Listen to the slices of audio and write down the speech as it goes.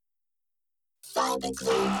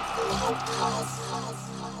Cybergroove Podcast.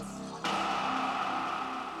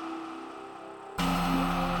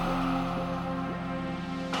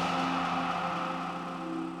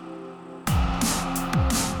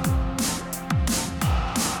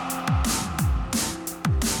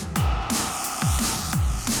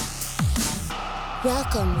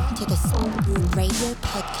 Welcome to the Cybergroove Radio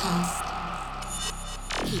Podcast.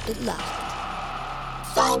 Keep it locked.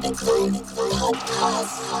 Cybergroove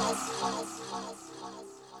Podcast.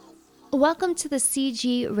 Welcome to the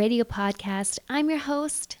CG Radio Podcast. I'm your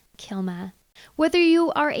host, Kilma. Whether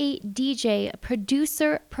you are a DJ,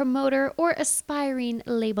 producer, promoter, or aspiring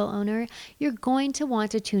label owner, you're going to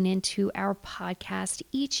want to tune into our podcast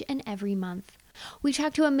each and every month. We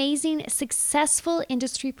talk to amazing, successful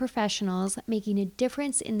industry professionals making a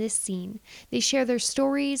difference in this scene. They share their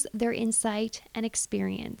stories, their insight, and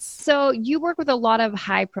experience. So you work with a lot of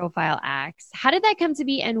high-profile acts. How did that come to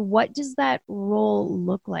be, and what does that role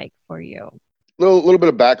look like for you? Little bit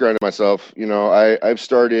of background on myself. I've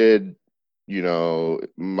started,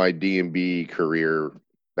 my D&B career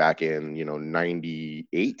back in,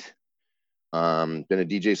 98. Been a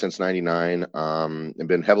DJ since 99, and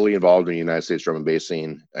been heavily involved in the United States drum and bass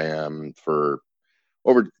scene for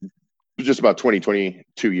over just about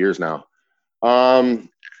 22 years now. I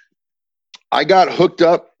got hooked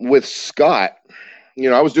up with Scott.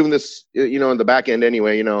 I was doing this, in the back end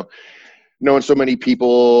anyway, knowing so many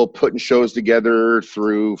people, putting shows together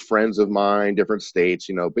through friends of mine, different states,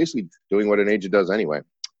 basically doing what an agent does anyway.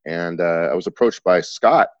 And I was approached by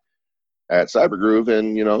Scott at Cybergroove,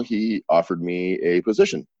 and he offered me a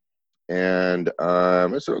position, and I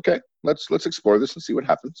said, okay, let's explore this and see what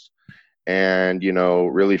happens. And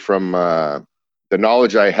really from the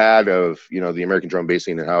knowledge I had of the American drum and bass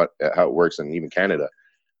scene and how it works, and even Canada,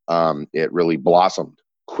 it really blossomed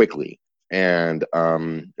quickly. And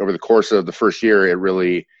over the course of the first year, it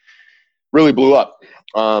really blew up.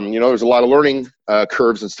 There's a lot of learning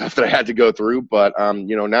curves and stuff that I had to go through, but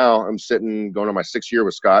now I'm going on my 6th year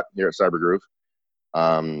with Scott here at Cybergroove,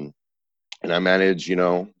 and I manage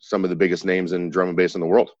some of the biggest names in drum and bass in the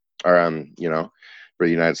world, or for the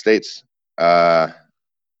United States. It's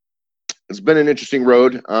been an interesting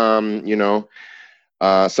road. Some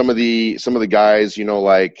of the guys,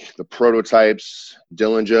 like the Prototypes,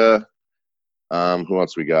 Dillinger, who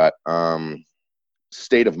else we got?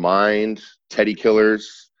 State of Mind, Teddy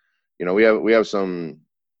Killers. We have some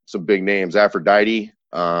big names. Aphrodite.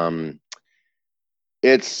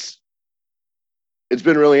 It's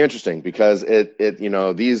been really interesting because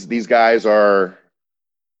these guys are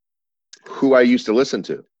who I used to listen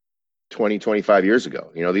to 25 years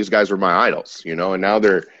ago. These guys were my idols, and now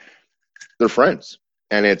they're friends.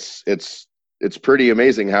 And it's pretty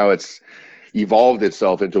amazing how it's evolved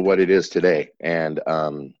itself into what it is today. And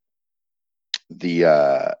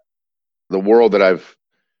the world that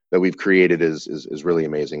we've created is really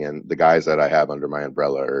amazing, and the guys that I have under my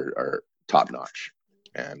umbrella are top notch.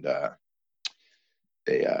 And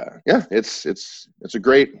it's a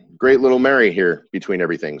great little marry here between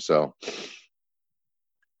everything. So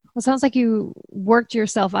Well, it sounds like you worked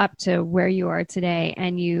yourself up to where you are today,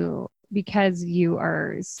 and because you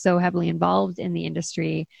are so heavily involved in the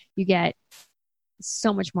industry, you get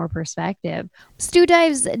so much more perspective. Stu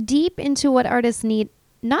dives deep into what artists need,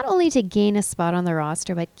 not only to gain a spot on the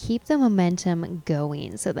roster, but keep the momentum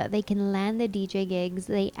going so that they can land the DJ gigs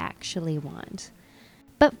they actually want.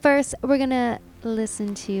 But first, we're going to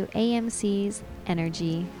listen to AMC's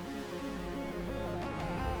Energy.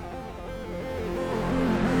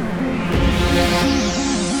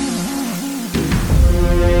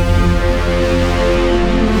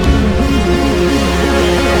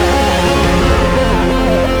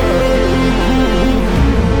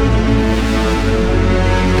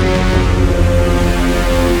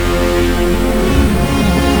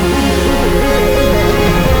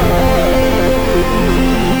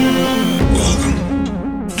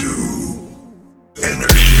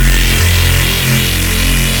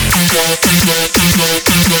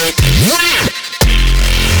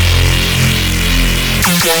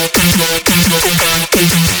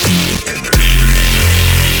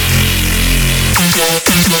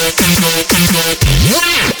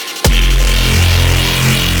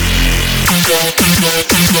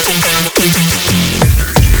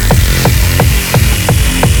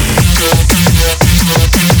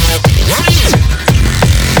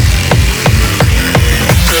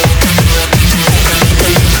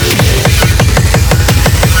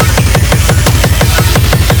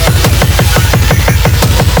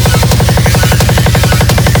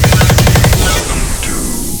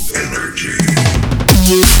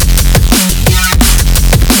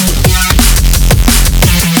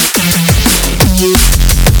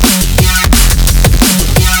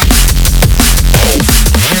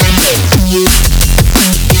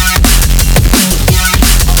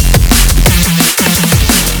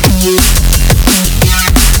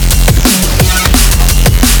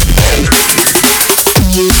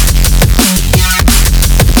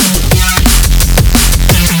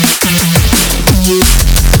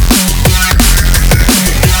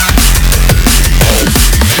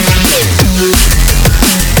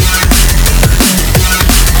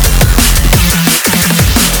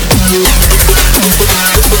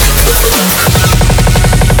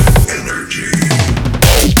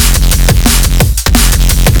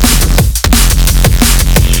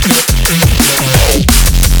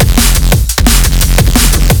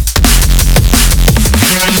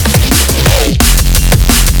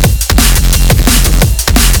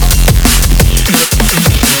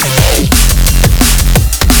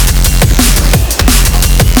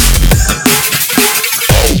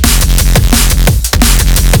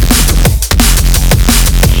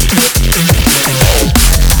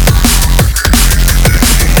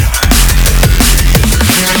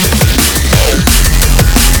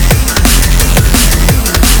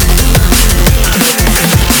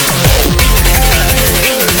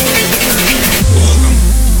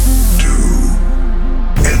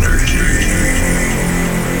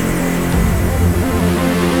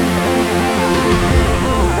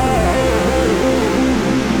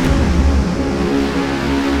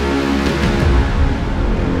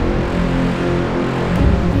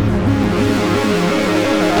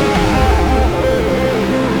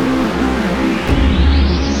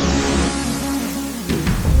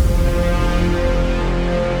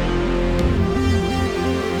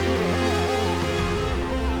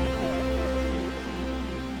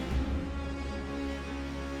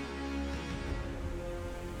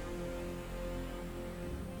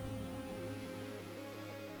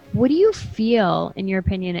 What do you feel, in your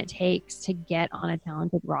opinion, it takes to get on a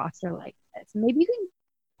talented roster like this? Maybe you can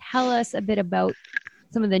tell us a bit about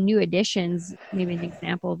some of the new additions, maybe an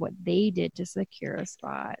example of what they did to secure a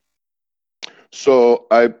spot. So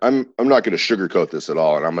I'm not going to sugarcoat this at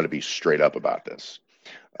all, and I'm going to be straight up about this.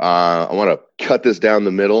 I want to cut this down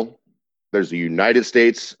the middle. There's the United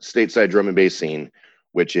States stateside drum and bass scene,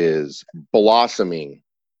 which is blossoming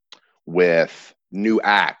with new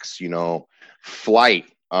acts. Flight.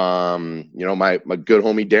 My good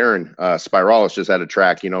homie Darren Spiralis just had a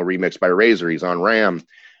track, remixed by Razor. He's on Ram.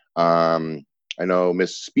 I know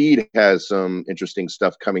Miss Speed has some interesting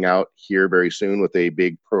stuff coming out here very soon with a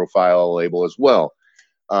big profile label as well.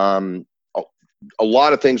 A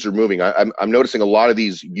lot of things are moving. I'm noticing a lot of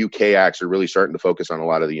these UK acts are really starting to focus on a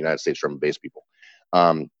lot of the United States drum and bass people.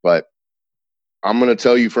 But I'm going to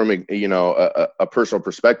tell you from a personal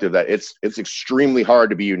perspective that it's extremely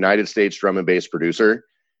hard to be a United States drum and bass producer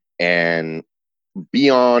and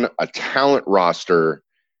be on a talent roster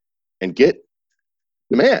and get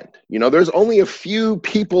demand. There's only a few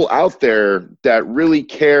people out there that really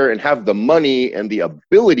care and have the money and the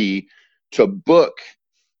ability to book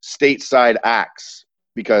stateside acts,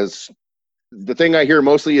 because the thing I hear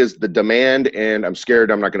mostly is the demand, and I'm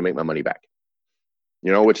scared I'm not going to make my money back.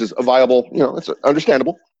 Which is a viable, it's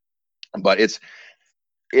understandable, but it's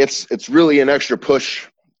really an extra push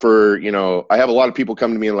for, I have a lot of people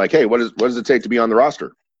come to me and like, hey, what does it take to be on the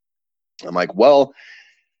roster? I'm like, well,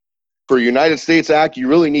 for a United States act, you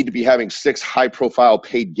really need to be having 6 high profile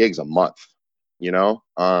paid gigs a month, or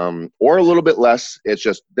a little bit less. It's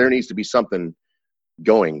just, there needs to be something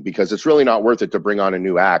going, because it's really not worth it to bring on a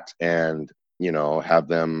new act and, have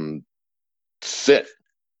them sit.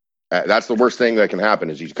 That's the worst thing that can happen,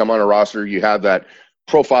 is you come on a roster, you have that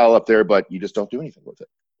profile up there, but you just don't do anything with it.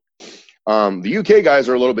 The UK guys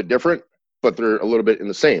are a little bit different, but they're a little bit in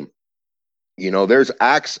the same. There's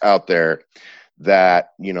acts out there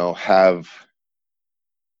that, have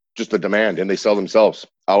just a demand and they sell themselves,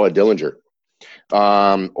 a la Dillinger,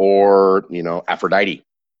 or, Aphrodite.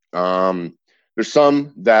 There's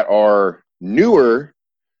some that are newer,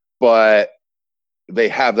 but they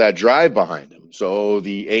have that drive behind them. So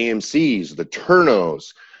the AMCs, the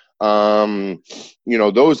Turnos,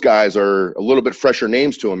 those guys are a little bit fresher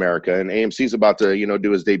names to America, and AMC's about to,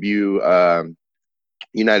 do his debut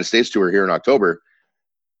United States tour here in October.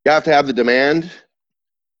 You have to have the demand,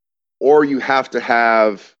 or you have to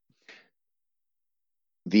have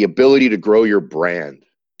the ability to grow your brand,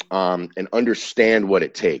 and understand what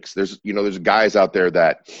it takes. There's guys out there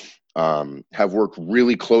that have worked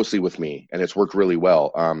really closely with me, and it's worked really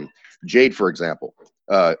well. Jade, for example,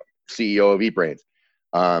 CEO of Eat Brains.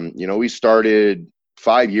 We started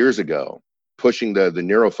 5 years ago pushing the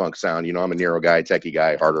Neurofunk sound. I'm a Neuro guy, techie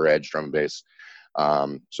guy, harder edge, drum and bass.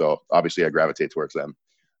 So obviously I gravitate towards them.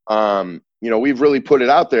 We've really put it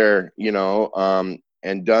out there,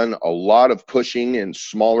 and done a lot of pushing in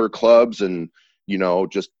smaller clubs and, you know,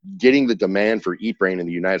 just getting the demand for Eat Brain in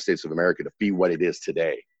the United States of America to be what it is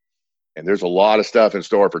today. And there's a lot of stuff in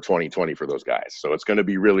store for 2020 for those guys. So it's going to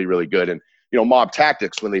be really, really good. And, you know, Mob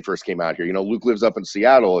Tactics, when they first came out here, you know, Luke lives up in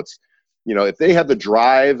Seattle. It's, you know, if they have the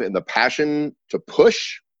drive and the passion to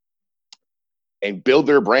push and build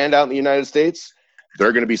their brand out in the United States,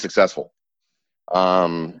 they're going to be successful.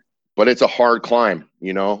 But it's a hard climb,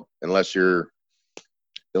 you know, unless you're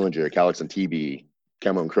Dillinger, Calix and TB,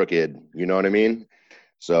 Chemo and Crooked, you know what I mean?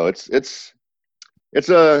 So it's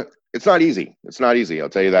not easy. It's not easy. I'll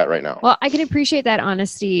tell you that right now. Well, I can appreciate that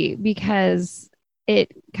honesty because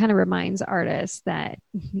it kind of reminds artists that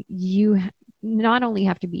you not only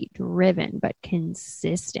have to be driven, but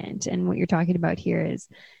consistent. And what you're talking about here is,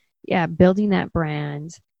 building that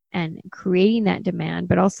brand and creating that demand,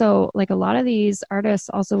 but also like a lot of these artists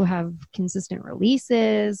also have consistent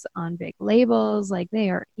releases on big labels. Like they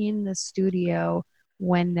are in the studio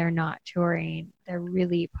when they're not touring. They're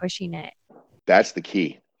really pushing it. That's the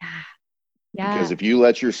key. Yeah. Because if you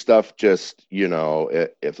let your stuff just, you know,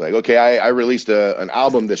 it's like, okay, I released an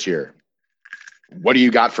album this year. What do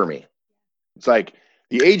you got for me? It's like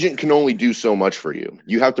the agent can only do so much for you.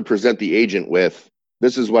 You have to present the agent with,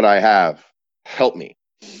 this is what I have. Help me.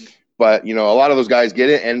 But, you know, a lot of those guys get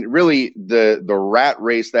it. And really the rat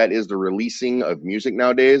race that is the releasing of music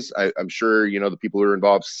nowadays, I'm sure, you know, the people who are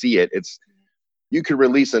involved see it. It's, you could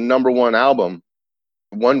release a #1 album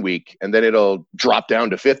one week and then it'll drop down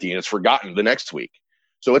to 50 and it's forgotten the next week.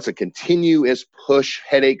 So it's a continuous push,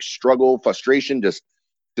 headache, struggle, frustration, just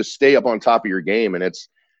to stay up on top of your game. And it's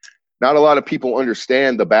not a lot of people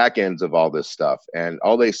understand the back ends of all this stuff. And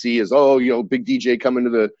all they see is, oh, you know, big DJ coming to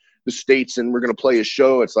the States and we're going to play a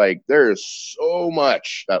show. It's like, there is so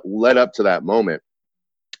much that led up to that moment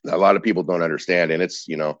that a lot of people don't understand. And it's,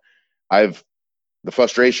 you know, the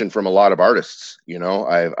frustration from a lot of artists, you know,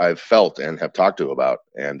 I've felt and have talked to about,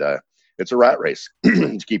 and it's a rat race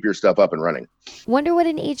to keep your stuff up and running. Wonder what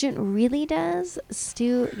an agent really does?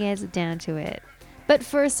 Stu gets down to it. But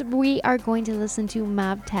first, we are going to listen to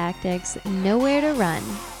Mob Tactics, Nowhere to Run.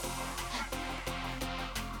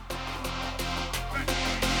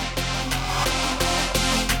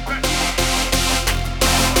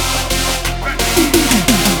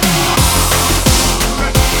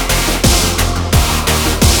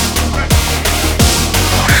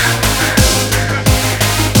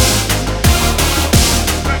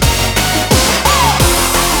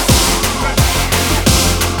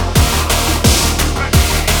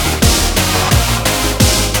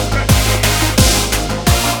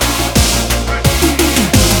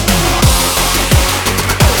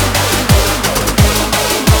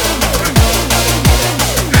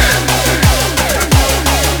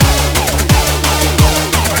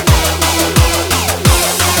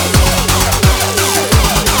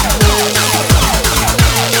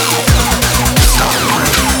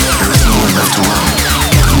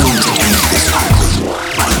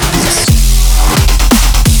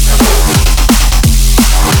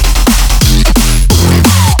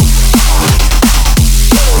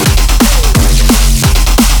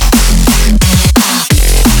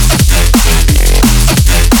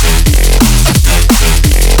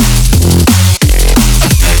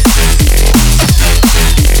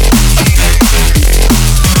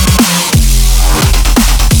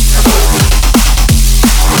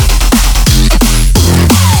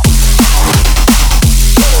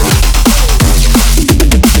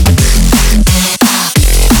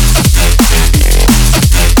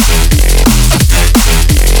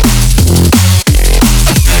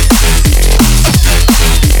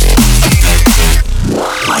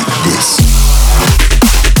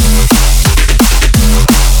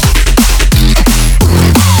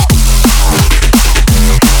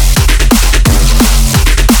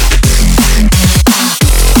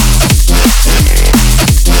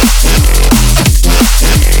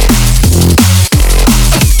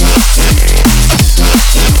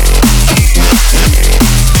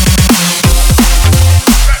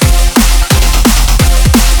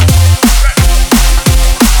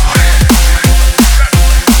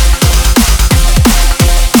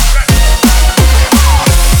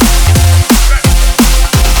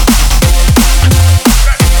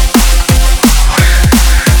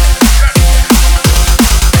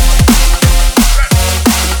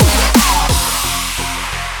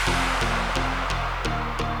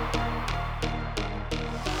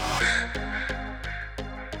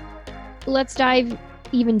 Let's dive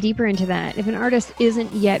even deeper into that. If an artist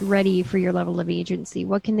isn't yet ready for your level of agency,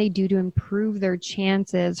 what can they do to improve their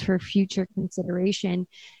chances for future consideration?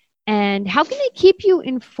 And how can they keep you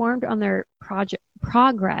informed on their project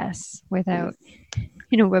progress without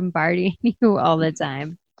bombarding you all the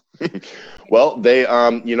time? Well, they,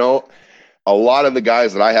 a lot of the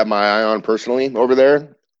guys that I have my eye on personally over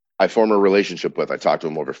there, I form a relationship with. I talk to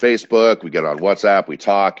them over Facebook. We get on WhatsApp. We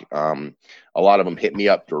talk. A lot of them hit me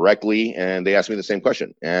up directly, and they ask me the same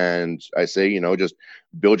question. And I say, just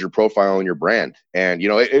build your profile and your brand. And,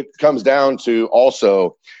 it comes down to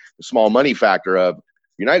also the small money factor of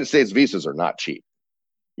United States visas are not cheap.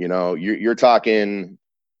 You're talking,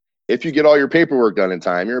 if you get all your paperwork done in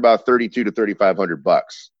time, you're about $3,200 to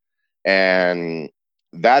 $3,500. And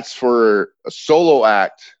that's for a solo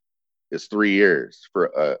act is 3 years.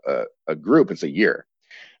 For a group, it's a year.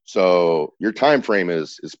 So your time frame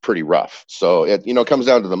is pretty rough. So it comes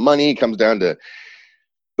down to the money, comes down to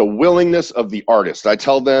the willingness of the artist. I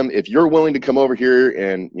tell them, if you're willing to come over here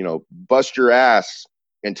and bust your ass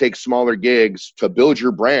and take smaller gigs to build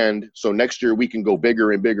your brand, so next year we can go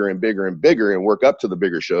bigger and bigger and bigger and bigger and work up to the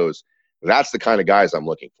bigger shows, that's the kind of guys I'm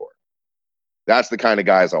looking for. That's the kind of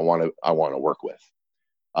guys I want to work with.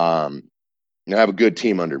 I have a good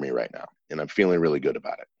team under me right now, and I'm feeling really good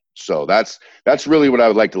about it. So that's really what I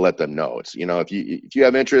would like to let them know. It's, if you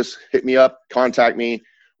have interest, hit me up, contact me.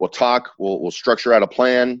 We'll talk. We'll structure out a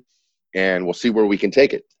plan, and we'll see where we can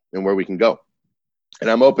take it and where we can go. And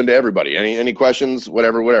I'm open to everybody. Any questions,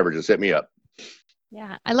 whatever, just hit me up.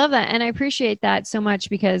 Yeah, I love that. And I appreciate that so much,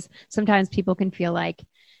 because sometimes people can feel like,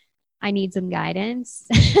 I need some guidance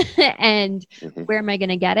and where am I going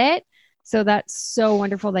to get it? So that's so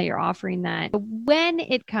wonderful that you're offering that. When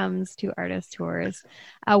it comes to artist tours,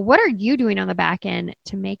 what are you doing on the back end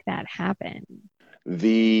to make that happen?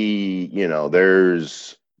 There's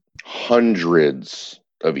hundreds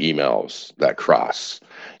of emails that cross,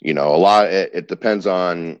 a lot. It depends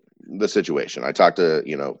on the situation. I talk to,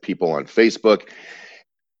 people on Facebook.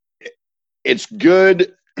 It's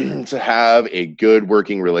good to have a good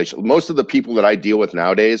working relationship. Most of the people that I deal with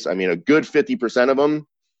nowadays, a good 50% of them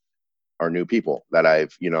are new people that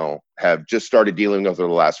I've, have just started dealing with over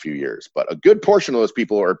the last few years. But a good portion of those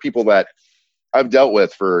people are people that I've dealt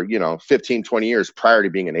with for, 15, 20 years prior to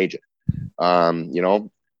being an agent.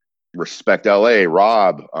 Respect LA,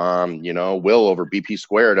 Rob, Will over BP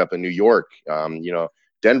Squared up in New York,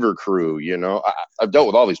 Denver crew, I've dealt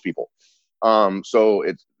with all these people. So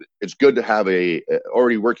it's good to have a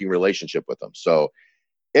already working relationship with them. So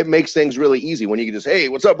it makes things really easy when you can just, hey,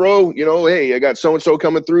 what's up, bro? Hey, I got so-and-so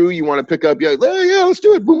coming through. You want to pick up? Yeah, let's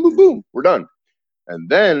do it. Boom, boom, boom. We're done. And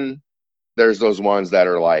then there's those ones that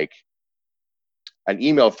are like an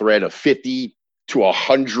email thread of 50 to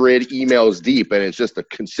 100 emails deep. And it's just a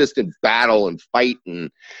consistent battle and fight. And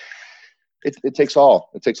it takes all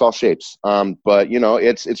shapes. But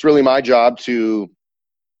it's really my job to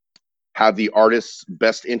have the artist's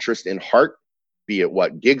best interest in heart, be it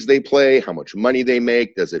what gigs they play, how much money they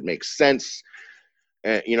make, does it make sense?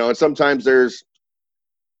 And, and sometimes there's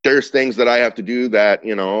things that I have to do that,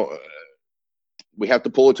 we have to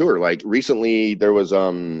pull a tour. Like recently there was,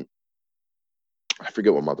 I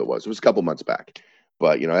forget what month it was. It was a couple months back,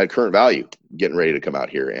 but, I had Current Value getting ready to come out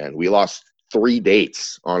here, and we lost 3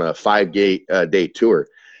 dates on a 5-date tour,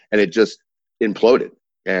 and it just imploded.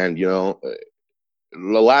 And,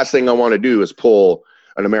 the last thing I want to do is pull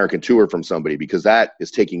an American tour from somebody, because that is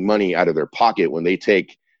taking money out of their pocket when they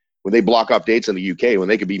block off dates in the UK, when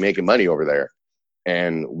they could be making money over there.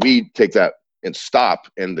 And we take that and stop,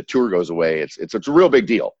 and the tour goes away. It's a real big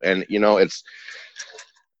deal. And,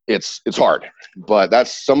 it's hard, but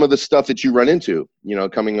that's some of the stuff that you run into,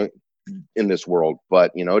 coming in this world.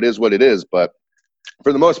 But, it is what it is. But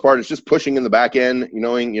for the most part, it's just pushing in the back end,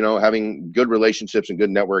 having good relationships and good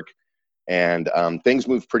network. And things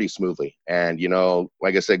move pretty smoothly. And,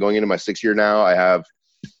 like I said, going into my 6th year now, I have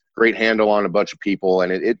great handle on a bunch of people,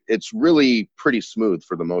 and it's really pretty smooth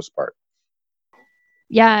for the most part.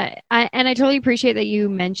 Yeah. I totally appreciate that you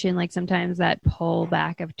mentioned like sometimes that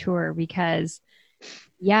pullback of tour, because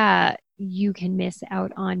you can miss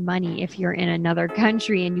out on money if you're in another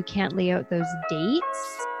country and you can't lay out those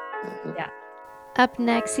dates. Yeah. Up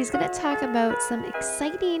next, he's going to talk about some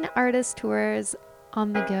exciting artist tours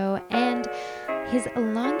on the go and his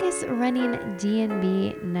longest running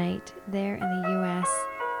D&B night there in the US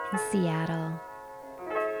in Seattle.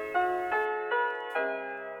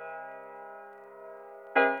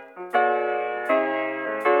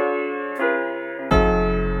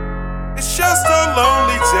 It's just a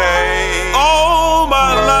lonely day. All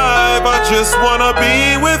my life I just wanna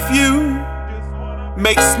be with you.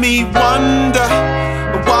 Makes me wonder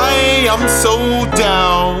why I'm so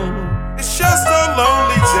down. It's just a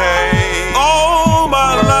lonely day. All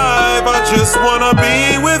my life I just wanna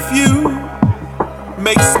be with you.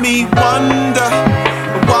 Makes me wonder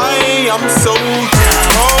why I'm so down.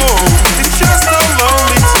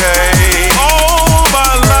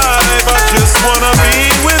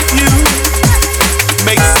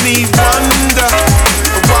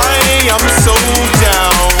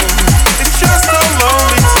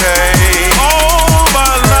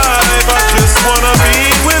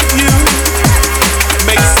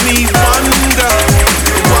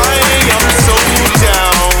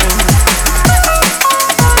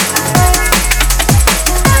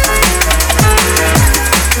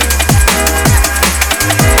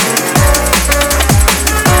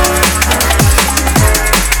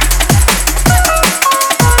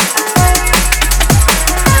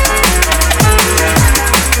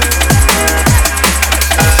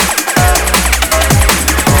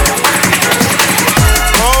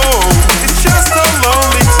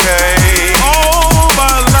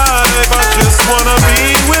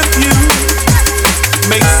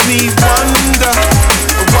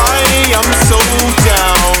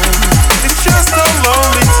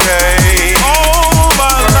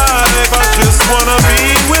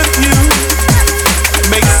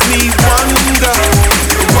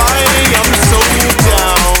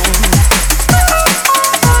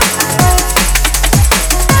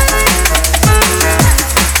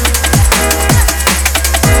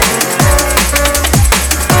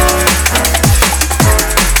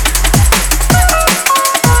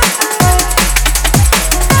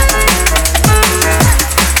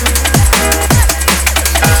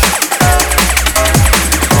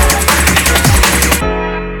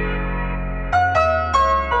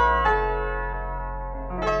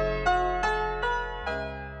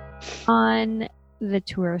 the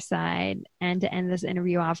tour side, and to end this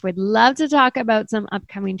interview off, we'd love to talk about some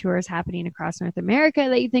upcoming tours happening across North America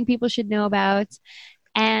that you think people should know about.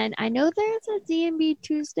 And I know there's a D&B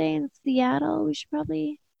Tuesday in Seattle we should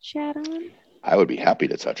probably chat on. I would be happy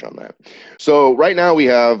to touch on that. So right now we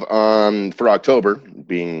have for October,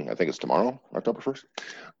 being I think it's tomorrow, October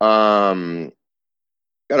 1st.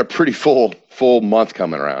 Got a pretty full month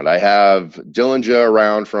coming around. I have Dillinger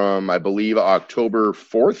around from I believe October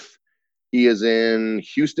 4th. He is in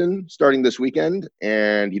Houston starting this weekend,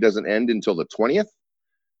 and he doesn't end until the 20th.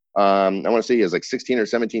 I want to say he has like 16 or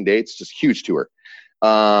 17 dates, just huge tour.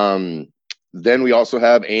 Then we also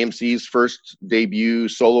have AMC's first debut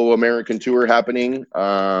solo American tour happening.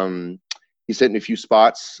 He's hitting a few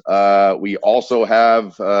spots. We also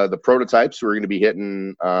have the Prototypes who are going to be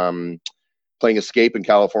hitting, playing Escape in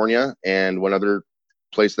California and one other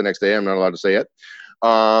place the next day. I'm not allowed to say it.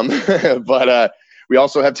 But we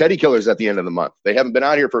also have Teddy Killers at the end of the month. They haven't been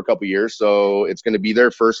out here for a couple years, so it's going to be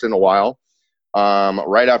their first in a while.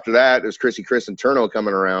 Right after that, there's Chrissy Chris and Turno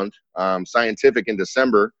coming around. Scientific in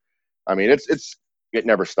December. I mean, it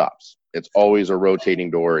never stops. It's always a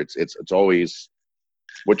rotating door. It's always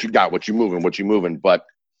what you got, what you moving. But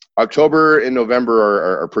October and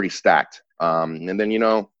November are pretty stacked. And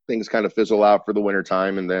then, things kind of fizzle out for the winter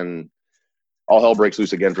time, and then all hell breaks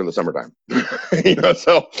loose again for the summertime.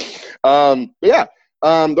 So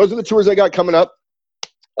those are the tours I got coming up.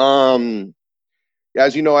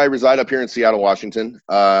 As you know, I reside up here in Seattle, Washington.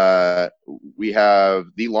 We have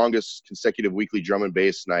the longest consecutive weekly drum and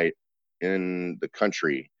bass night in the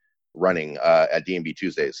country running at D&B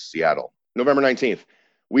Tuesdays, Seattle. November 19th.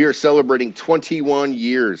 We are celebrating 21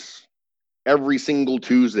 years every single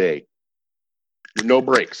Tuesday. No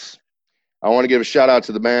breaks. I want to give a shout out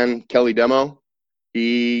to the man, Kelly Demo.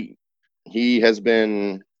 He has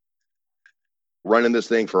been running this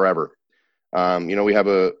thing forever. We have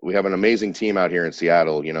an amazing team out here in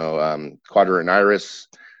Seattle. Quadrant Iris,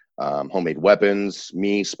 Homemade Weapons,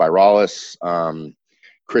 me, Spiralis,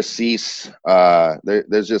 Chris Cease.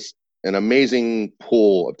 There's just an amazing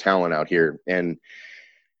pool of talent out here, and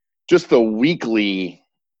just the weekly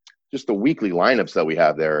lineups that we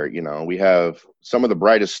have there. We have some of the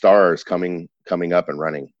brightest stars coming up and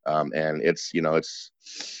running, and it's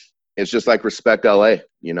just like Respect LA.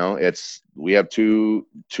 We have two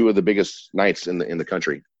of the biggest nights in the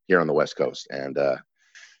country here on the West Coast, and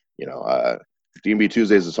D&B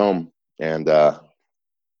Tuesdays is home, and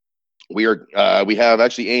we have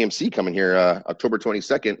actually AMC coming here October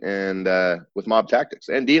 22nd, and with Mob Tactics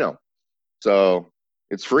and Dino, so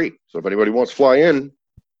it's free. So if anybody wants to fly in,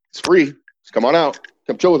 it's free. Just come on out,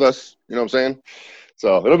 come chill with us. You know what I'm saying?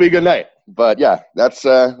 So it'll be a good night. But yeah, that's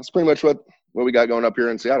pretty much what we got going up here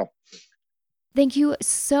in Seattle. Thank you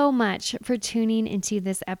so much for tuning into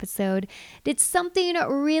this episode. Did something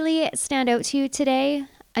really stand out to you today?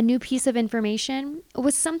 A new piece of information?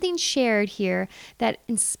 Was something shared here that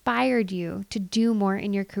inspired you to do more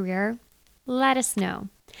in your career? Let us know.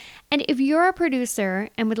 And if you're a producer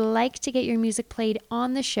and would like to get your music played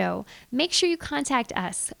on the show, make sure you contact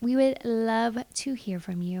us. We would love to hear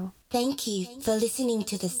from you. Thank you for listening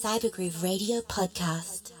to the Cybergroove Radio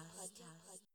Podcast.